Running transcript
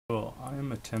Well,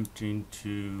 I'm attempting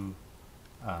to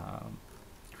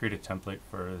create a template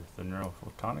for the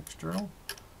Neurophotonics journal,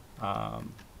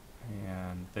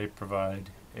 and they provide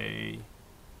a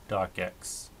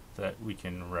docx that we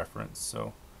can reference.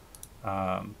 So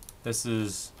this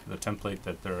is the template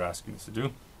that they're asking us to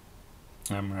do.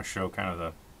 And I'm going to show kind of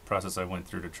the process I went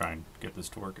through to try and get this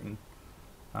to work in,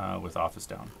 with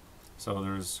officedown. So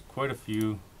there's quite a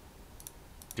few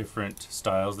different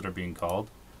styles that are being called.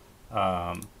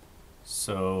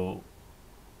 So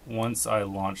once I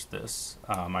launch this,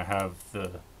 I have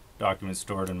the document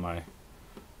stored in my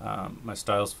my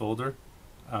styles folder,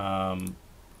 and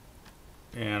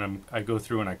I go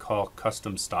through and I call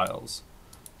custom styles.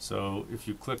 So if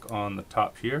you click on the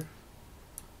top here,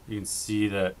 you can see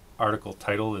that article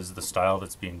title is the style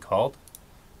that's being called,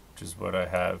 which is what I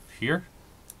have here.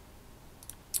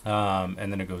 And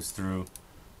then it goes through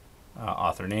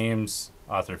author names,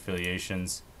 author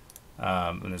affiliations,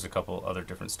 and there's a couple other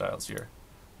different styles here.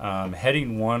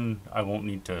 Heading 1 I won't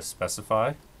need to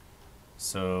specify,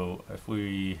 so if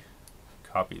we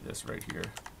copy this right here.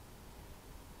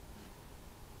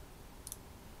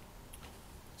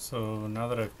 So now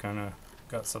that I've kind of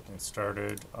got something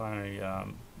started, I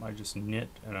just knit,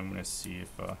 and I'm going to see if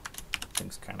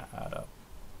things kind of add up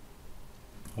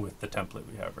with the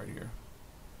template we have right here.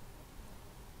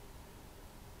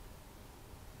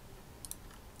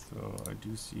 So I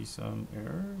do see some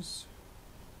errors.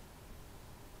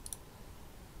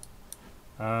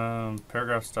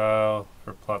 Paragraph style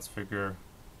for plots figure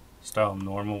style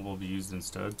normal will be used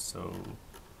instead. So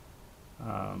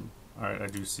alright, I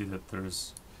do see that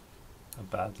there's a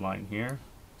bad line here.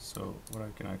 So what I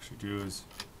can actually do is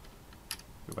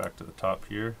go back to the top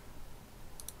here.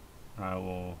 I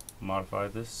will modify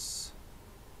this,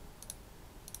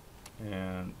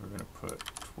 and we're going to put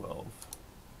 12.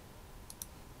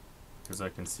 Because I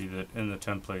can see that in the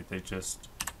template they just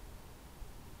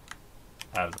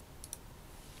added.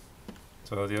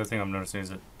 So the other thing I'm noticing is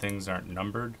that things aren't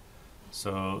numbered.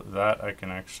 So that I can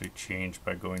actually change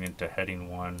by going into heading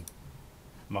 1,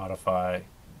 modify,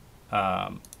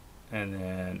 and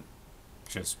then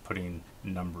just putting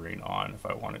numbering on if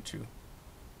I wanted to.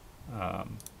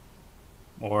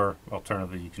 Or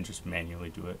alternatively, you can just manually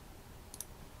do it.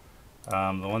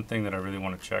 The one thing that I really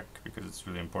want to check, because it's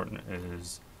really important,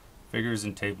 is figures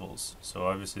and tables. So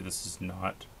obviously this is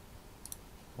not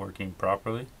working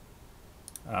properly.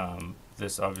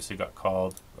 This obviously got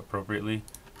called appropriately.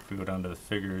 If we go down to the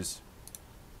figures,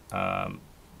 I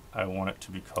want it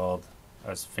to be called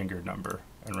as finger number,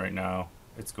 and right now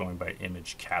it's going by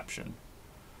image caption.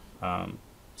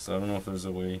 So I don't know if there's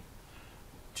a way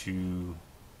to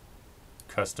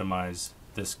customize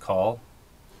this call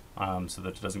so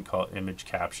that it doesn't call image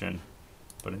caption,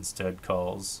 but instead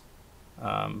calls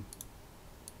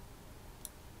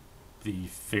the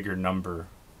figure number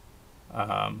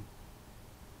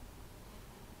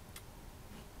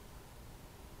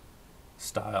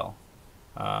style.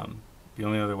 The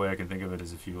only other way I can think of it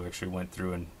is if you actually went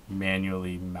through and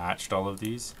manually matched all of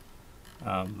these.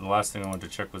 The last thing I wanted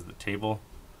to check was the table,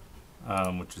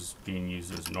 which is being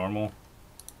used as normal,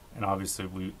 and obviously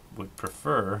we would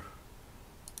prefer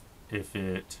if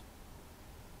it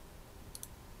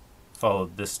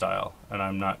followed this style, and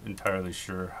I'm not entirely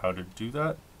sure how to do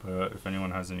that, but if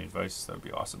anyone has any advice, that would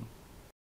be awesome.